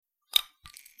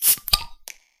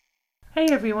Hey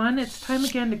everyone, it's time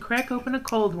again to crack open a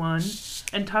cold one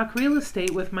and talk real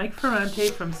estate with Mike Ferrante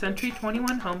from Century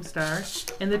 21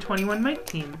 Homestar and the 21 Mike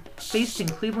team, based in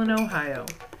Cleveland, Ohio.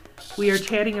 We are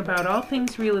chatting about all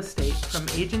things real estate, from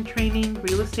agent training,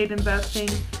 real estate investing,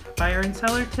 buyer and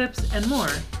seller tips, and more.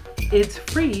 It's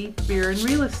free beer and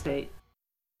real estate.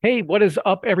 Hey, what is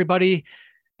up, everybody?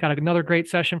 Got another great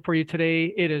session for you today.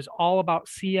 It is all about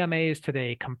CMAs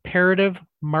today, comparative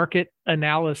market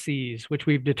analyses, which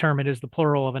we've determined is the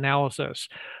plural of analysis.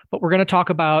 But we're going to talk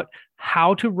about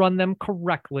how to run them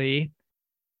correctly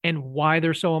and why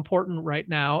they're so important right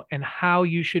now and how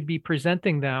you should be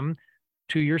presenting them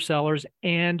to your sellers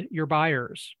and your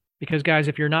buyers. Because, guys,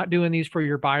 if you're not doing these for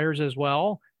your buyers as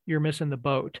well, you're missing the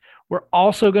boat. We're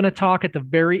also going to talk at the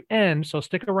very end, so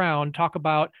stick around, talk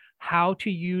about how to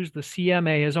use the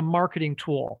CMA as a marketing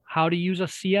tool, how to use a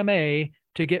CMA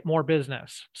to get more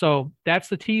business. So that's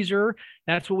the teaser.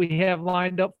 That's what we have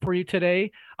lined up for you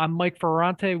today. I'm Mike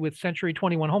Ferrante with Century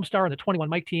 21 Homestar and the 21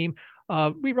 Mike team.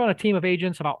 We run a team of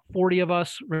agents, about 40 of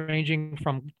us, ranging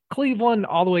from Cleveland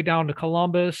all the way down to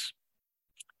Columbus.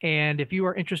 And if you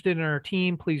are interested in our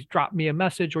team, please drop me a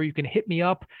message or you can hit me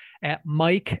up at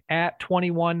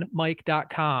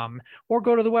mike@21mike.com or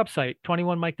go to the website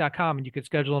 21mike.com and you can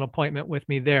schedule an appointment with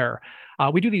me there.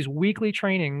 We do these weekly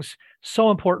trainings, so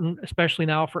important, especially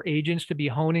now for agents to be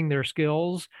honing their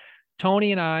skills.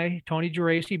 Tony and I, Tony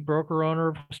Geraci, broker owner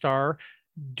of Star,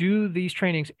 do these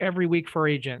trainings every week for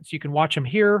agents. You can watch them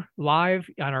here live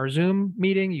on our Zoom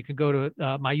meeting. You can go to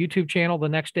my YouTube channel the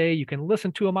next day. You can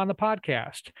listen to them on the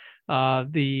podcast.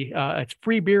 It's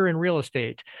free beer in real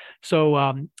estate.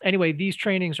 So anyway, these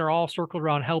trainings are all circled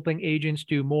around helping agents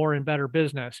do more and better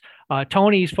business.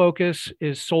 Tony's focus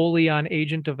is solely on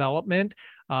agent development.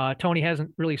 Tony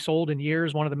hasn't really sold in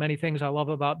years. One of the many things I love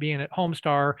about being at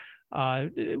Homestar,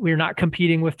 we're not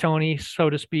competing with Tony, so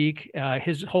to speak.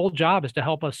 His whole job is to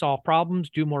help us solve problems,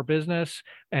 do more business,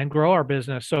 and grow our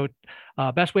business. So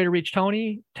best way to reach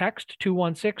Tony, text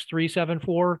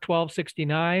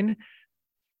 216-374-1269.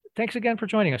 Thanks again for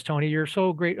joining us, Tony. You're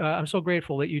so great. I'm so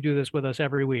grateful that you do this with us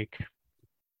every week.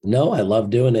 No, I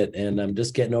love doing it, and I'm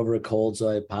just getting over a cold, so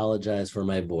I apologize for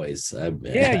my voice.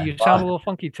 Yeah, you sound a little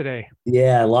funky today.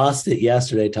 Yeah, I lost it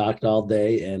yesterday, talked all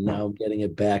day, and now I'm getting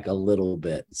it back a little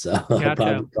bit. So I'll Gotcha.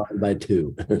 probably be gone by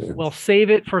two. Well, save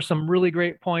it for some really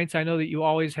great points. I know that you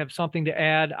always have something to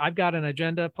add. I've got an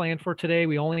agenda planned for today.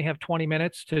 We only have 20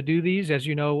 minutes to do these. As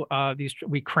you know, these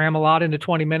we cram a lot into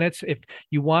 20 minutes. If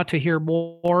you want to hear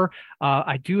more,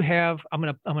 I do have. I'm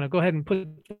gonna go ahead and put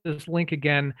this link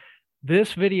again.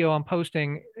 This video I'm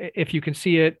posting, if you can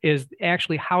see it, is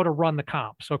actually how to run the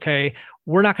comps. Okay.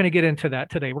 We're not going to get into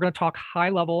that today. We're going to talk high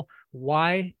level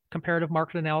why comparative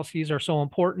market analyses are so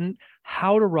important,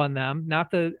 how to run them,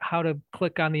 not the how to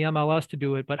click on the MLS to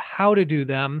do it, but how to do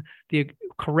them, the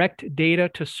correct data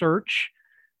to search,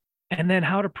 and then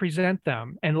how to present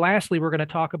them. And lastly, we're going to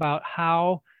talk about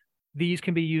how these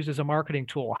can be used as a marketing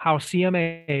tool, how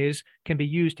CMAs can be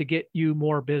used to get you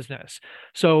more business.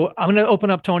 So I'm going to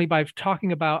open up, Tony, by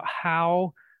talking about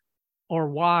how or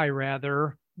why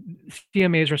rather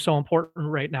CMAs are so important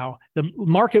right now. The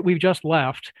market we've just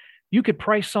left, you could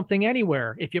price something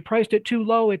anywhere. If you priced it too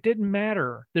low, it didn't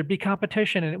matter. There'd be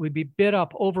competition and it would be bid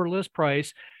up over list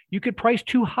price. You could price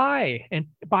too high and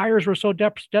buyers were so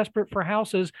desperate for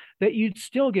houses that you'd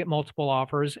still get multiple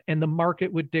offers and the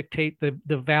market would dictate the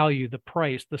value, the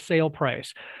price, the sale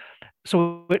price.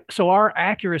 So our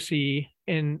accuracy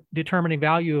in determining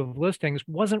value of listings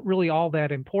wasn't really all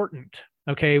that important.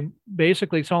 Okay,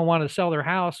 basically, someone wanted to sell their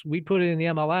house. We'd put it in the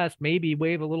MLS, maybe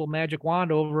wave a little magic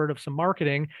wand over it of some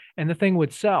marketing, and the thing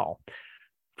would sell.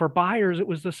 For buyers, it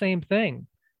was the same thing.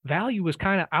 Value was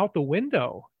kind of out the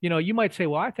window. You know, you might say,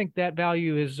 well, I think that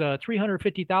value is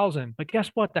 350,000, but guess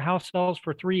what? The house sells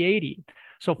for 380.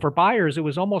 So for buyers, it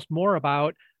was almost more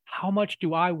about how much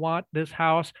do I want this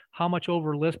house? How much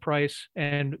over list price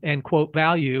and quote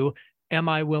value am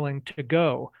I willing to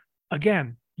go?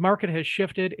 Again, market has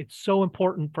shifted. It's so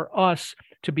important for us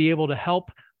to be able to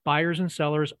help buyers and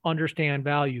sellers understand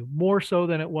value more so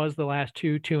than it was the last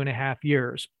 2.5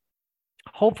 years.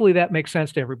 Hopefully that makes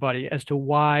sense to everybody as to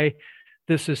why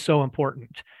this is so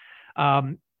important.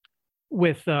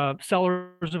 With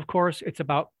sellers, of course, it's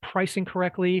about pricing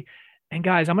correctly. And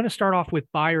guys, I'm going to start off with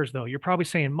buyers, though. You're probably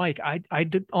saying, Mike, I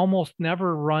did almost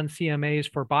never run CMAs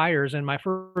for buyers. And my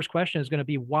first question is going to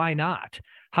be, why not?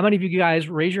 How many of you guys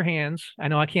raise your hands? I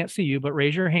know I can't see you, but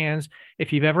raise your hands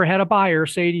if you've ever had a buyer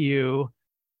say to you,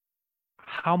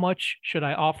 how much should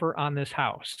I offer on this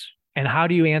house? And how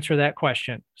do you answer that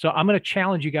question? So I'm going to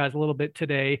challenge you guys a little bit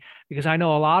today, because I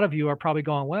know a lot of you are probably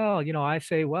going, well, I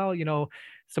say, well,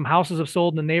 some houses have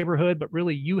sold in the neighborhood, but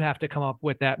really you have to come up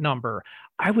with that number.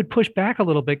 I would push back a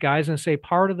little bit, guys, and say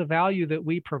part of the value that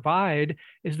we provide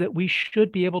is that we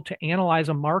should be able to analyze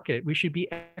a market. We should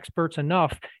be experts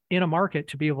enough in a market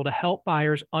to be able to help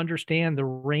buyers understand the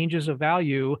ranges of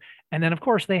value. And then, of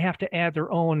course, they have to add their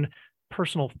own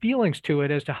personal feelings to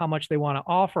it as to how much they want to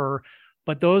offer.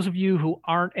 But those of you who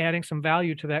aren't adding some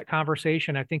value to that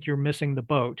conversation, I think you're missing the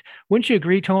boat. Wouldn't you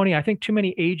agree, Tony? I think too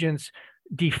many agents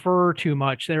defer too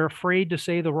much. They're afraid to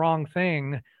say the wrong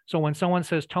thing. So when someone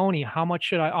says, Tony, how much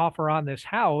should I offer on this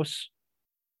house?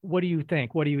 What do you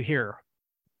think? What do you hear?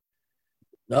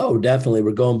 Oh, definitely.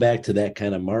 We're going back to that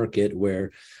kind of market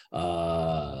where you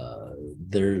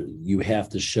have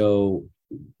to show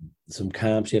some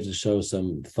comps, you have to show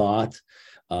some thought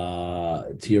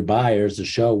to your buyers to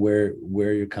show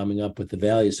where you're coming up with the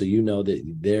value, so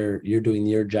that you're doing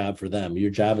your job for them.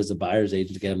 Your job as a buyer's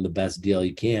agent to get them the best deal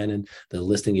you can, and the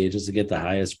listing agents to get the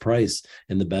highest price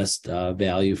and the best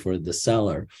value for the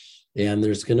seller. And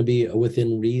there's going to be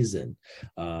within reason.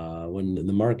 When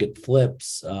the market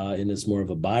flips and it's more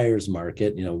of a buyer's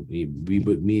market,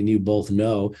 me and you both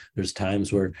know there's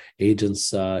times where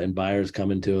agents and buyers come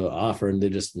into an offer and they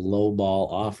just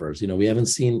lowball offers. We haven't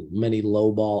seen many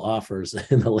lowball offers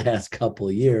in the last couple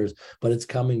of years, but it's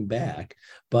coming back.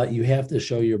 But you have to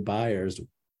show your buyers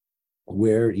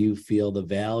where you feel the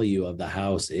value of the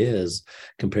house is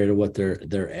compared to what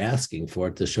they're asking for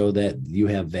it, to show that you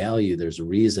have value. There's a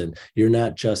reason. You're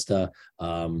not just a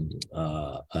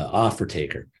offer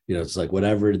taker. It's like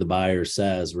whatever the buyer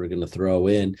says, we're going to throw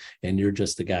in, and you're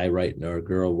just the guy writing or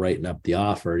girl writing up the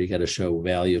offer. You got to show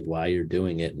value of why you're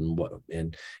doing it,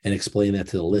 and explain that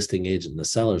to the listing agent and the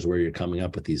sellers where you're coming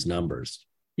up with these numbers.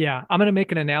 Yeah, I'm going to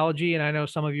make an analogy, and I know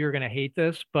some of you are going to hate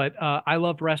this, but I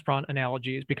love restaurant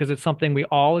analogies because it's something we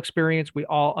all experience, we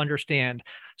all understand.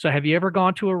 So have you ever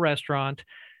gone to a restaurant?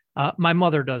 My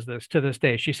mother does this to this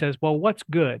day. She says, well, what's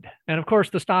good? And of course,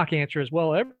 the stock answer is,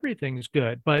 well, everything's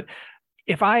good. But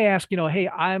if I ask, hey,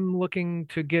 I'm looking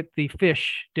to get the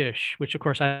fish dish, which of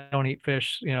course I don't eat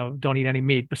fish, don't eat any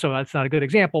meat, so that's not a good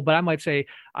example. But I might say,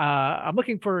 I'm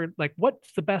looking for, like,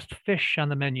 what's the best fish on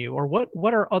the menu, or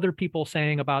what are other people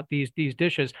saying about these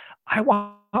dishes? I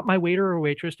want my waiter or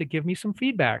waitress to give me some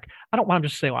feedback. I don't want them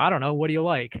to say, well, I don't know, what do you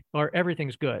like, or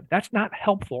everything's good. That's not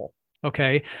helpful.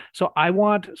 Okay, so I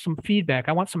want some feedback.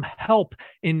 I want some help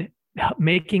in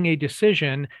making a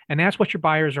decision, and that's what your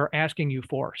buyers are asking you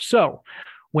for. So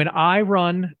when I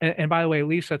run, and by the way,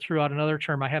 Lisa threw out another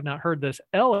term, I have not heard this,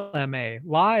 LMA,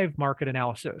 live market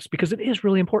analysis, because it is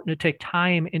really important to take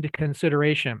time into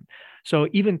consideration. So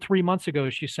even 3 months ago,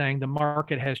 she's saying the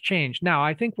market has changed. Now,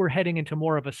 I think we're heading into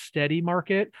more of a steady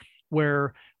market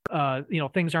where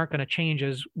things aren't going to change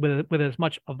with as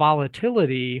much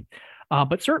volatility.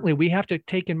 But certainly we have to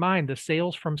take in mind the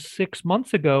sales from 6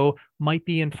 months ago might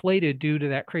be inflated due to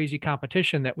that crazy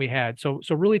competition that we had. So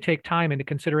really take time into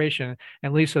consideration.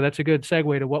 And Lisa, that's a good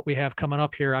segue to what we have coming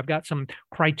up here. I've got some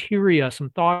criteria, some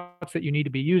thoughts that you need to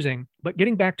be using. But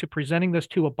getting back to presenting this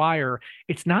to a buyer,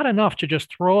 it's not enough to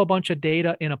just throw a bunch of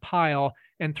data in a pile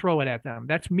and throw it at them.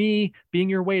 That's me being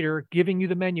your waiter, giving you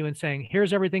the menu and saying,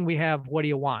 here's everything we have. What do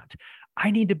you want? I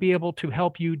need to be able to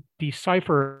help you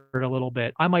decipher it a little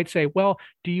bit. I might say, well,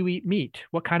 do you eat meat?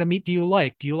 What kind of meat do you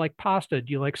like? Do you like pasta?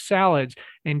 Do you like salads?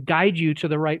 And guide you to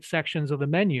the right sections of the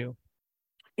menu.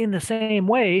 In the same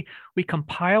way, we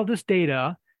compile this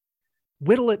data,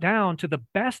 whittle it down to the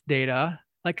best data.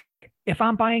 Like if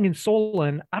I'm buying in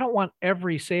Solon, I don't want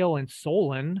every sale in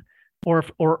Solon or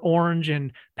Orange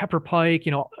and Pepper Pike,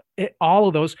 all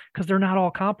of those, because they're not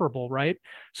all comparable, right?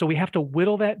 So we have to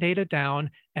whittle that data down,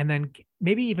 and then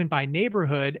maybe even by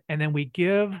neighborhood, and then we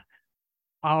give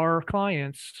our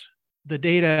clients the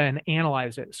data and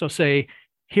analyze it. So say,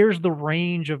 here's the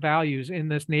range of values in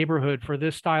this neighborhood for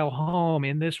this style home,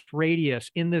 in this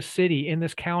radius, in this city, in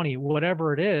this county,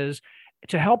 whatever it is,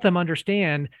 to help them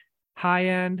understand high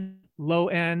end, low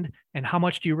end, and how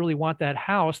much do you really want that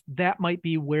house. That might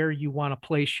be where you want to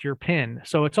place your pin.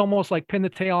 So it's almost like pin the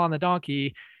tail on the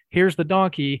donkey. Here's the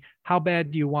donkey. How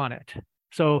bad do you want it?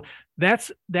 So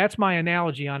that's my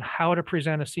analogy on how to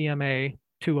present a CMA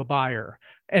to a buyer.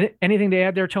 And anything to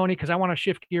add there, Tony? Because I want to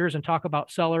shift gears and talk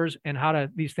about sellers and how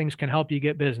these things can help you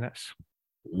get business.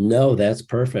 No, that's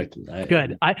perfect.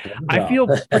 Good. I feel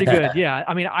pretty good. Yeah.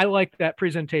 I mean, I like that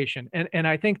presentation. And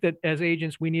I think that as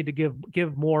agents, we need to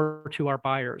give more to our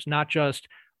buyers, not just,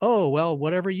 oh, well,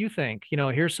 whatever you think,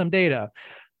 here's some data.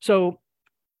 So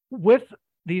with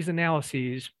these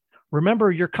analyses,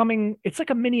 remember it's like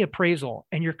a mini appraisal,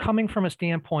 and you're coming from a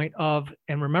standpoint of,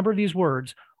 and remember these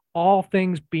words, all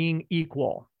things being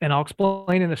equal. And I'll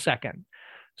explain in a second.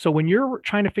 So when you're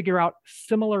trying to figure out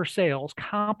similar sales,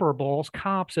 comparables,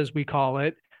 comps, as we call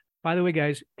it, by the way,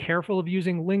 guys, careful of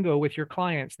using lingo with your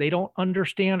clients. They don't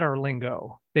understand our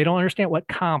lingo. They don't understand what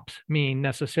comps mean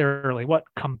necessarily. What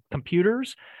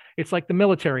computers? It's like the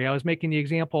military. I was making the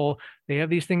example. They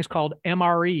have these things called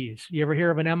MREs. You ever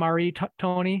hear of an MRE,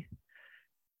 Tony?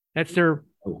 That's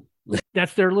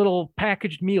their little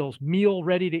packaged meal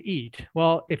ready to eat.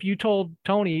 Well, if you told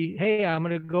Tony, hey, I'm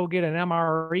going to go get an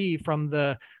MRE from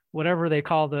the whatever they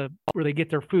call where they get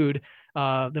their food,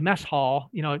 the mess hall,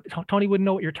 Tony wouldn't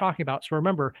know what you're talking about. So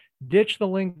remember, ditch the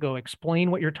lingo,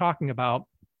 explain what you're talking about.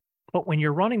 But when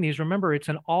you're running these, remember, it's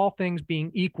an all things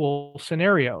being equal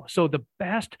scenario. So the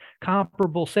best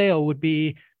comparable sale would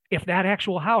be if that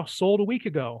actual house sold a week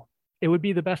ago, it would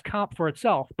be the best comp for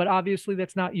itself. But obviously,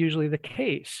 that's not usually the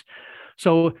case.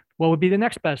 So what would be the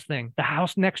next best thing? The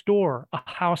house next door, a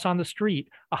house on the street,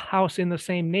 a house in the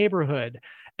same neighborhood.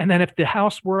 And then if the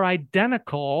house were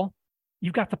identical,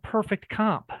 you've got the perfect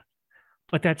comp.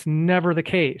 But that's never the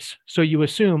case. So you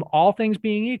assume all things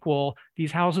being equal,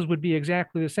 these houses would be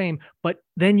exactly the same, but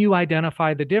then you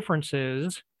identify the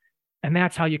differences, and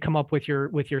that's how you come up with your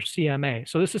CMA.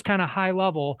 So this is kind of high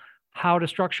level how to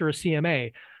structure a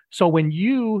CMA. So when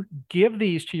you give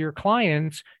these to your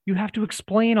clients, you have to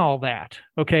explain all that.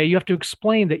 Okay. You have to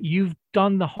explain that you've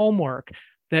done the homework,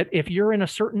 that if you're in a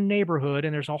certain neighborhood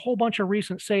and there's a whole bunch of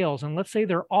recent sales, and let's say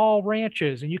they're all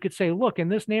ranches, and you could say, look, in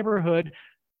this neighborhood,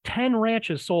 10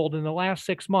 ranches sold in the last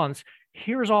 6 months.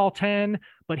 Here's all 10,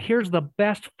 but here's the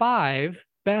best 5,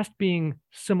 best being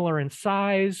similar in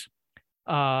size,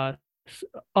 update,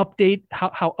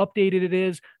 how updated it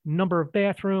is, number of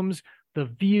bathrooms, the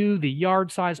view, the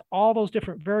yard size, all those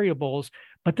different variables,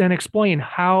 but then explain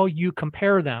how you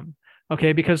compare them.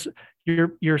 Okay, because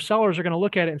your sellers are going to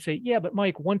look at it and say, yeah, but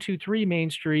Mike, 123 Main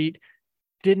Street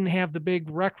didn't have the big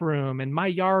rec room, and my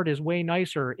yard is way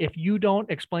nicer. If you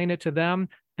don't explain it to them,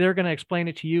 they're going to explain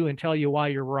it to you and tell you why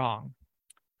you're wrong.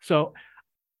 So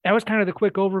that was kind of the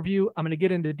quick overview. I'm going to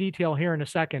get into detail here in a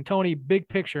second. Tony, big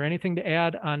picture, anything to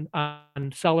add on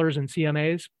sellers and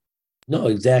CMAs? No,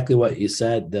 exactly what you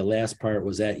said. The last part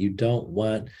was that you don't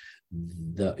want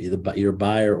your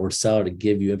buyer or seller to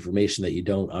give you information that you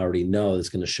don't already know. That's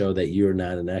going to show that you're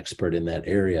not an expert in that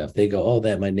area. If they go, oh,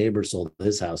 that my neighbor sold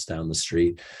his house down the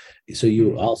street. So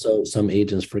you also, some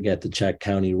agents forget to check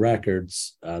county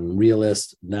records on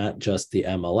Realist, not just the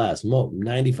MLS.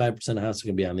 95% of houses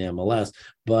can be on the MLS,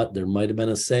 but there might have been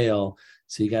a sale.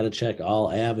 So you got to check all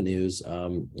avenues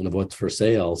of what's for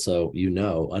sale. So,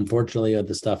 unfortunately,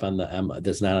 the stuff on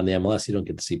that's not on the MLS, you don't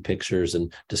get to see pictures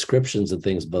and descriptions of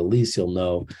things, but at least you'll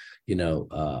know,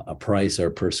 a price or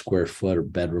per square foot or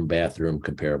bedroom, bathroom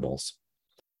comparables.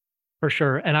 For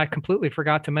sure. And I completely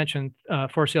forgot to mention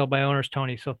for sale by owners,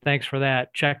 Tony. So thanks for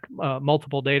that. Check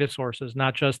multiple data sources,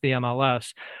 not just the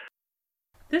MLS.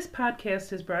 This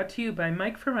podcast is brought to you by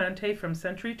Mike Ferrante from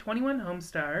Century 21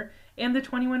 Homestar and the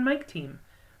 21 Mike team,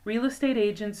 real estate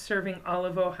agents serving all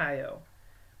of Ohio.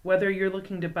 Whether you're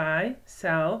looking to buy,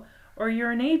 sell, or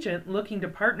you're an agent looking to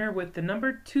partner with the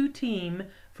 #2 team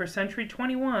for Century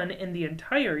 21 in the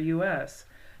entire U.S.,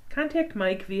 contact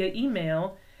Mike via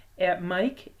email at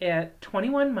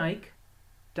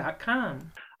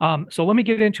mike@21mike.com. So let me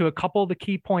get into a couple of the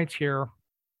key points here.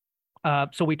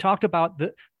 So we talked about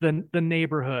the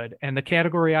neighborhood, and the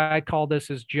category I call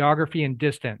this is geography and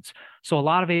distance. So a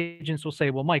lot of agents will say,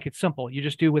 well, Mike, it's simple. You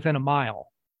just do within a mile.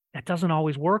 That doesn't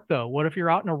always work, though. What if you're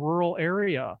out in a rural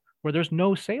area where there's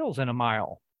no sales in a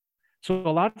mile? So a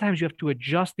lot of times you have to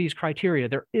adjust these criteria.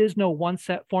 There is no one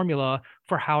set formula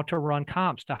for how to run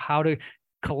comps, to how to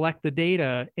collect the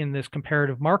data in this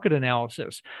comparative market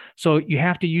analysis. So you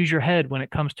have to use your head when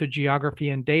it comes to geography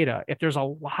and data. If there's a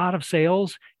lot of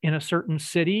sales in a certain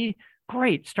city,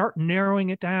 great. Start narrowing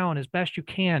it down as best you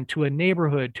can to a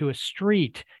neighborhood, to a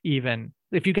street even.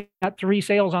 If you got 3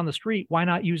 sales on the street, why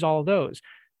not use all of those?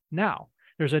 Now,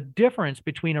 there's a difference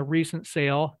between a recent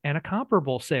sale and a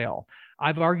comparable sale.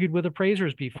 I've argued with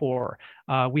appraisers before.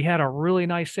 We had a really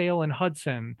nice sale in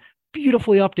Hudson,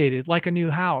 beautifully updated, like a new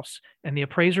house. And the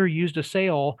appraiser used a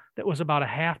sale that was about a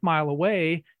half mile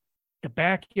away. The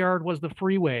backyard was the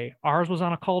freeway. Ours was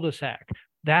on a cul-de-sac.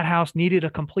 That house needed a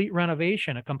complete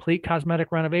renovation, a complete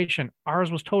cosmetic renovation.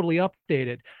 Ours was totally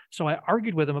updated. So I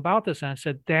argued with them about this, and I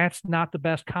said, that's not the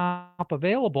best comp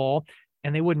available,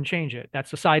 and they wouldn't change it.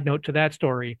 That's a side note to that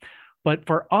story. But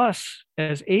for us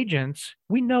as agents,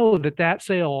 we know that that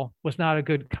sale was not a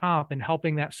good comp in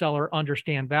helping that seller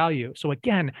understand value. So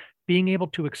again, being able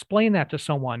to explain that to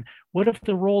someone. What if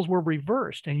the roles were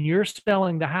reversed and you're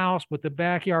selling the house with the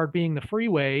backyard being the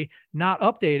freeway, not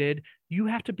updated? You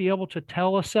have to be able to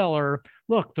tell a seller,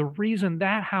 look, the reason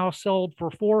that house sold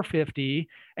for 450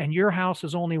 and your house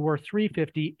is only worth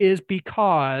 350 is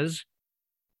because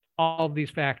all of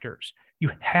these factors.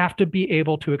 You have to be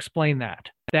able to explain that.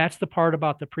 That's the part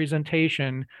about the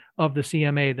presentation of the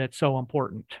CMA that's so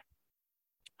important.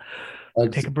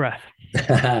 Take a breath.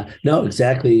 No,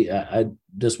 exactly. I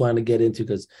just wanted to get into,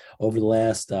 because over the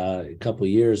last couple of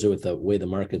years, with the way the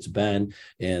market's been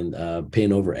and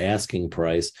paying over asking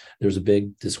price, there's a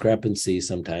big discrepancy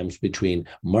sometimes between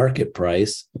market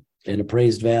price and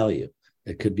appraised value.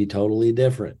 It could be totally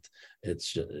different.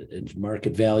 It's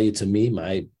market value to me.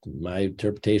 My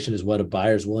interpretation is what a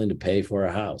buyer's willing to pay for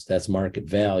a house. That's market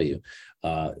value.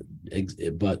 But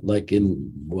like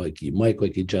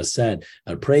Mike, you just said,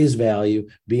 appraised value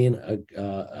being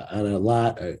on a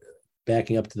lot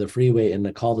backing up to the freeway, and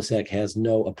the cul-de-sac has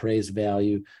no appraised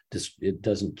value. It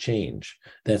doesn't change.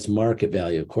 That's market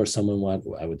value. Of course, I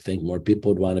would think more people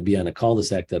would want to be on a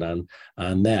cul-de-sac than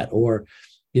on that. Or,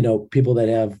 people that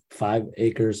have 5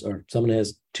 acres, or someone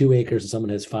has 2 acres and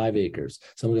someone has 5 acres.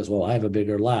 Someone goes, well, I have a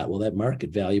bigger lot. Well, that market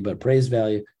value, but appraised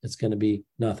value, it's going to be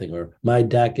nothing. Or my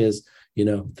deck is,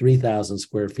 3,000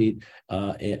 square feet,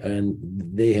 and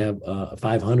they have a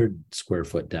 500 square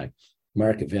foot deck.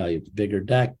 Market value, bigger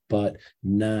deck, but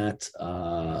not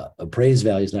appraised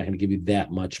value is not going to give you that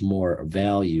much more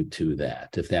value to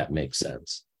that, if that makes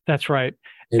sense. That's right.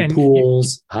 And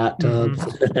pools, hot tubs,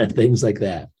 things like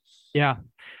that. Yeah.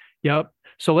 Yep.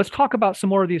 So let's talk about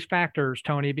some more of these factors,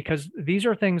 Tony, because these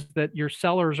are things that your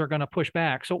sellers are going to push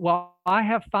back. So, well, I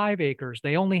have 5 acres.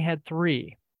 They only had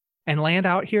 3. And land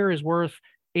out here is worth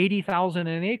 $80,000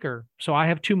 an acre. So I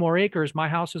have 2 more acres. My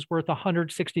house is worth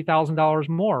 $160,000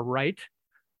 more, right?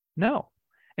 No.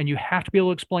 And you have to be able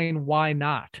to explain why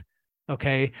not.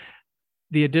 Okay.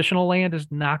 The additional land is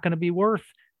not going to be worth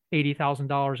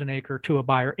 $80,000 an acre to a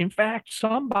buyer. In fact,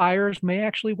 some buyers may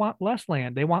actually want less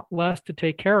land. They want less to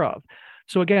take care of.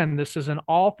 So again, this is an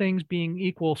all things being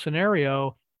equal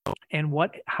scenario. And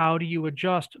how do you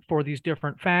adjust for these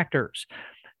different factors?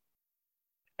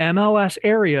 MLS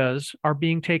areas are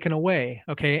being taken away.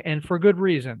 Okay. And for good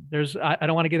reason. I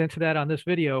don't want to get into that on this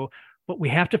video, but we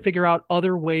have to figure out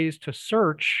other ways to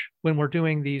search when we're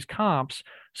doing these comps.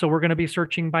 So we're going to be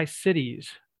searching by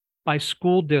cities, by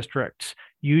school districts.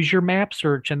 Use your map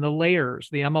search and the layers.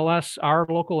 The MLS, our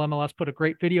local MLS, put a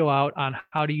great video out on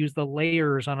how to use the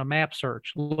layers on a map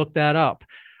search. Look that up.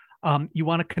 You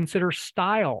want to consider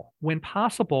style when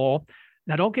possible.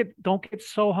 Now, don't get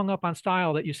so hung up on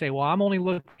style that you say, well, I'm only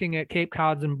looking at Cape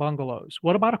Cods and bungalows.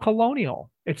 What about a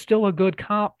colonial? It's still a good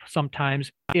comp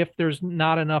sometimes if there's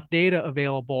not enough data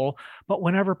available. But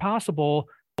whenever possible,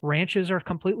 ranches are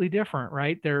completely different,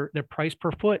 right? Their price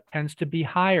per foot tends to be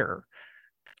higher.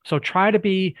 So try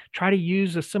to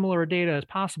use as similar data as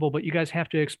possible, but you guys have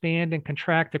to expand and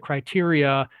contract the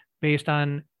criteria based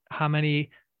on how many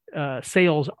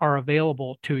sales are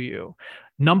available to you.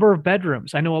 Number of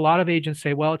bedrooms. I know a lot of agents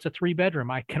say, well, it's a 3-bedroom.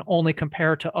 I can only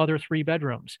compare to other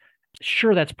 3-bedrooms.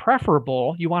 Sure, that's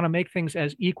preferable. You want to make things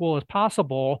as equal as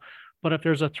possible. But if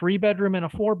there's a 3-bedroom and a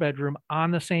 4-bedroom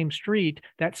on the same street,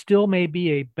 that still may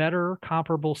be a better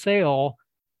comparable sale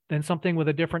than something with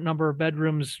a different number of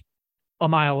bedrooms a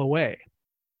mile away.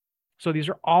 So these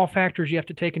are all factors you have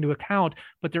to take into account,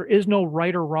 but there is no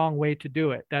right or wrong way to do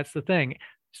it. That's the thing.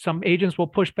 Some agents will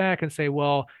push back and say,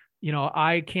 well,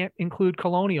 I can't include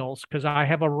colonials because I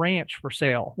have a ranch for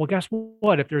sale. Well, guess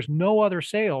what? If there's no other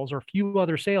sales or few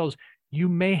other sales, you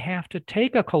may have to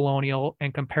take a colonial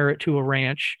and compare it to a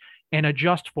ranch and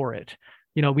adjust for it.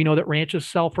 We know that ranches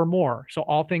sell for more. So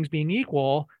all things being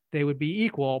equal, they would be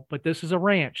equal, but this is a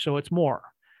ranch, so it's more.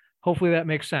 Hopefully that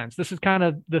makes sense. This is kind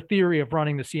of the theory of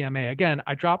running the CMA. Again,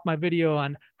 I dropped my video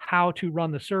on how to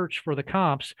run the search for the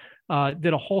comps,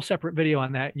 did a whole separate video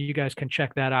on that, and you guys can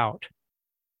check that out.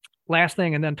 Last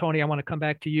thing, and then Tony, I want to come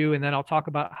back to you, and then I'll talk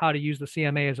about how to use the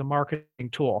CMA as a marketing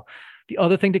tool. The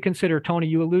other thing to consider, Tony,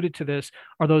 you alluded to this,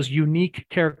 are those unique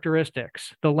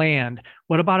characteristics, the land.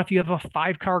 What about if you have a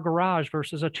 5-car garage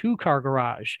versus a 2-car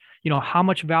garage? How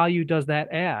much value does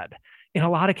that add? In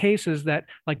a lot of cases, that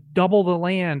like double the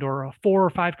land or a 4 or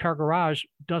 5-car garage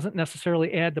doesn't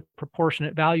necessarily add the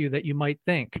proportionate value that you might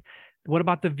think. What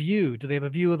about the view? Do they have a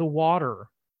view of the water?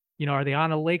 Are they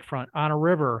on a lakefront, on a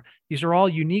river? These are all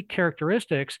unique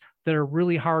characteristics, that are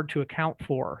really hard to account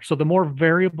for. So the more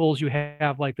variables you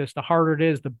have like this, the harder it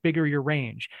is, the bigger your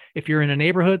range. If you're in a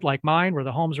neighborhood like mine where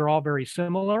the homes are all very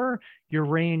similar, your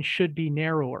range should be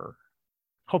narrower.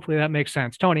 Hopefully that makes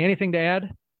sense. Tony, anything to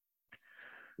add?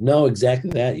 No,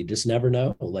 exactly that. You just never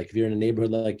know. Like if you're in a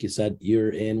neighborhood, like you said, you're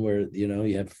in where,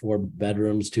 you have 4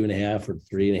 bedrooms, 2.5 or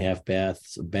 3.5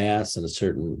 baths, and a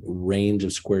certain range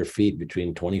of square feet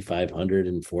between 2,500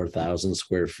 and 4,000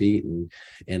 square feet.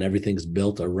 And everything's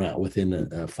built around within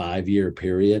a 5-year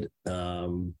period.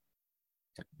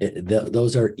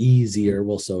 Those are easier,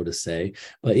 well, so to say,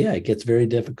 but yeah, it gets very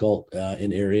difficult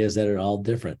in areas that are all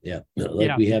different.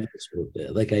 We have,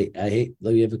 like I hate,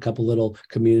 we have a couple little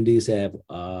communities that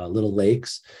have little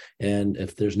lakes, and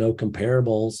if there's no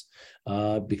comparables,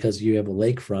 because you have a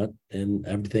lakefront and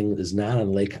everything is not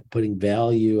on lake, putting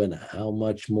value and how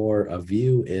much more a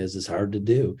view is hard to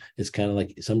do. It's kind of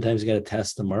like sometimes you got to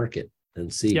test the market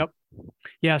and see. Yep.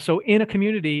 Yeah. So in a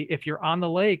community, if you're on the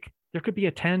lake, there could be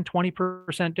a 10,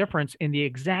 20% difference in the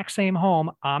exact same home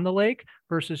on the lake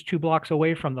versus 2 blocks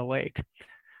away from the lake.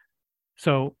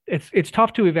 So it's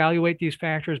tough to evaluate these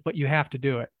factors, but you have to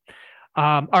do it.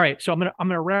 All right, so I'm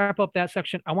gonna wrap up that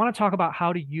section. I want to talk about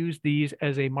how to use these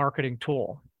as a marketing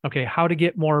tool. Okay, how to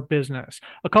get more business.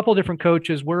 A couple of different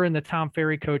coaches, we're in the Tom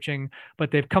Ferry coaching,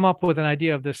 but they've come up with an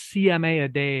idea of the CMA a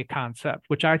day concept,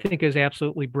 which I think is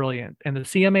absolutely brilliant. And the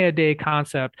CMA a day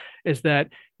concept is that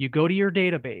you go to your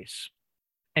database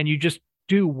and you just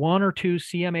do 1 or 2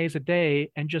 CMAs a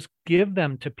day and just give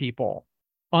them to people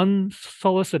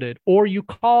unsolicited, or you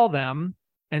call them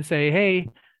and say, hey,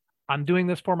 I'm doing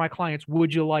this for my clients.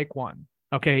 Would you like one?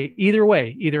 Okay. Either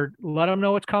way, either let them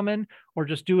know it's coming or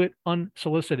just do it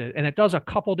unsolicited. And it does a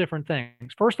couple different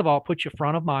things. First of all, it puts you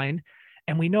front of mind.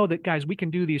 And we know that, guys, we can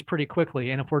do these pretty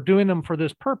quickly. And if we're doing them for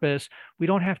this purpose, we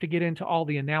don't have to get into all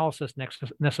the analysis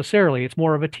necessarily. It's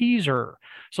more of a teaser.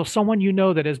 So someone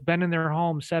that has been in their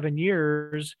home 7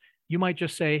 years, you might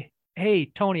just say, hey,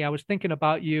 Tony, I was thinking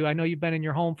about you. I know you've been in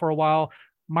your home for a while.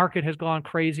 Market has gone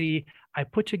crazy. I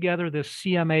put together this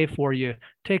CMA for you.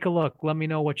 Take a look. Let me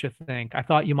know what you think. I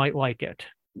thought you might like it.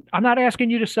 I'm not asking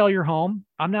you to sell your home.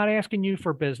 I'm not asking you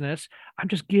for business. I'm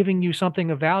just giving you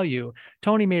something of value.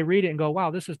 Tony may read it and go, wow,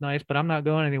 this is nice, but I'm not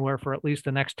going anywhere for at least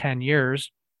the next 10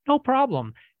 years. No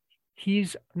problem.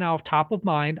 He's now top of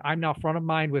mind. I'm now front of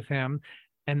mind with him,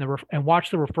 and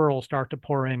watch the referrals start to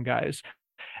pour in, guys.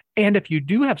 And if you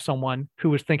do have someone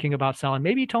who was thinking about selling,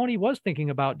 maybe Tony was thinking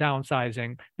about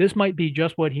downsizing, this might be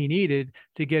just what he needed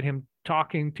to get him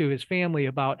talking to his family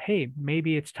about, hey,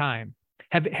 maybe it's time.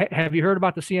 Have you heard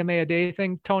about the CMA a day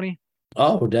thing, Tony?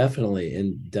 Oh, definitely.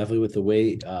 And definitely with the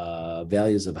way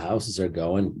values of houses are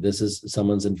going, this is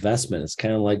someone's investment. It's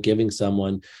kind of like giving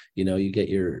someone, you get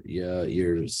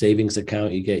your savings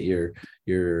account, you get your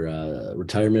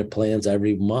retirement plans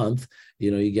every month,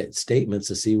 you get statements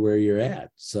to see where you're at.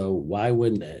 So why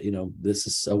wouldn't, this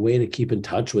is a way to keep in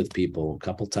touch with people a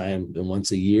couple times and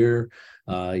once a year,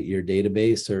 your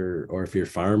database, or if you're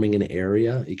farming an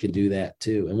area, you can do that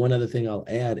too. And one other thing I'll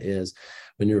add is,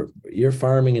 when you're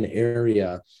farming an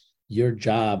area, your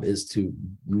job is to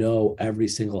know every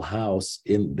single house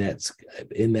in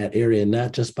that area,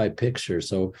 not just by picture.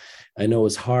 So I know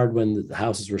it's hard when the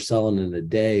houses were selling in a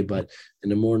day, but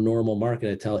in a more normal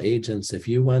market, I tell agents, if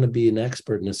you want to be an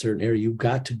expert in a certain area, you've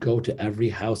got to go to every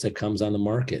house that comes on the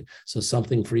market. So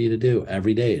something for you to do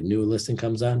every day. A new listing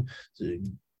comes on,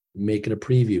 make it a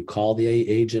preview, call the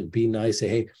agent, be nice, say,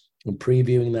 hey, I'm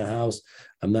previewing the house.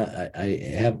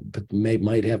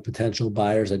 Might have potential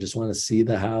buyers. I just want to see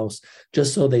the house,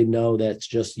 just so they know that's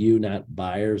just you, not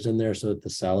buyers in there, so that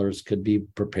the sellers could be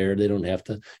prepared. They don't have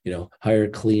to, hire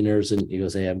cleaners,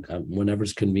 and say, I'm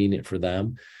whenever's convenient for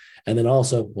them. And then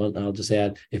also, I'll just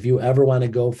add, if you ever want to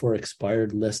go for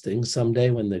expired listings someday,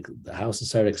 when the houses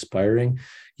start expiring,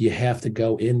 you have to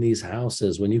go in these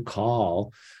houses. When you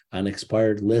call on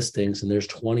expired listings and there's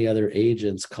 20 other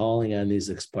agents calling on these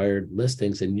expired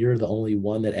listings, and you're the only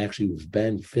one that actually has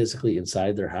been physically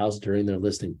inside their house during their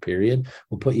listing period,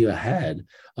 will put you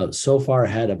so far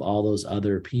ahead of all those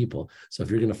other people. So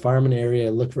if you're going to farm an area,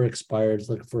 look for expireds,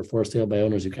 look for sale by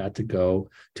owners, you got to go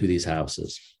to these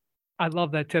houses. I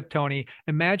love that tip, Tony.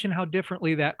 Imagine how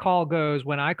differently that call goes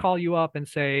when I call you up and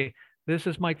say, this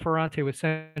is Mike Ferrante with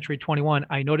Century 21.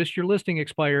 I noticed your listing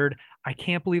expired. I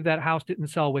can't believe that house didn't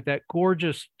sell with that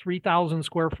gorgeous 3,000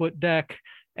 square foot deck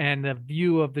and the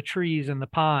view of the trees and the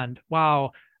pond.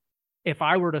 Wow. If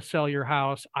I were to sell your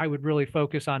house, I would really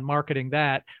focus on marketing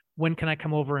that. When can I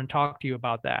come over and talk to you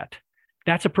about that?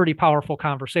 That's a pretty powerful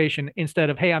conversation,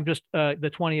 instead of, hey, I'm just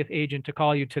the 20th agent to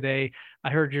call you today. I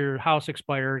heard your house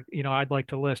expired. I'd like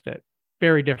to list it.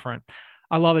 Very different.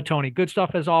 I love it, Tony. Good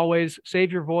stuff as always.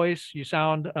 Save your voice. You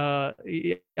sound,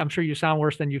 I'm sure you sound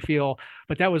worse than you feel,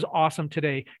 but that was awesome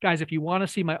today. Guys, if you want to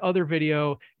see my other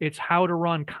video, it's how to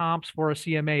run comps for a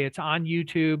CMA. It's on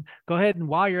YouTube. Go ahead and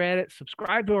while you're at it,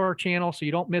 subscribe to our channel so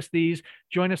you don't miss these.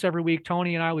 Join us every week.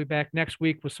 Tony and I will be back next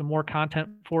week with some more content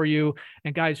for you.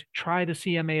 And guys, try the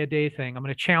CMA a day thing. I'm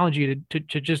going to challenge you to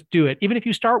just do it. Even if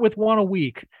you start with one a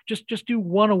week, just do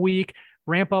one a week,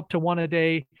 ramp up to one a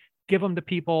day. Give them to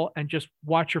people and just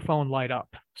watch your phone light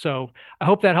up. So I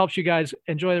hope that helps you guys.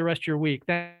 Enjoy the rest of your week.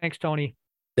 Thanks, Tony.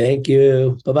 Thank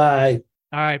you. Bye-bye.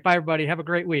 All right. Bye, everybody. Have a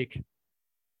great week.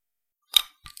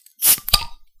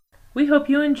 We hope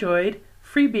you enjoyed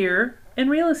Free Beer and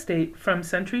Real Estate from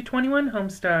Century 21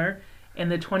 Homestar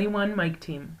and the 21 Mike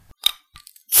team.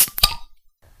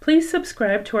 Please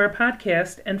subscribe to our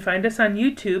podcast and find us on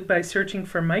YouTube by searching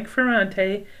for Mike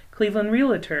Ferrante, Cleveland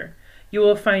Realtor. You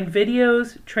will find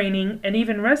videos, training, and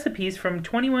even recipes from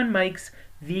 21 Mike's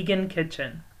Vegan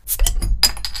Kitchen.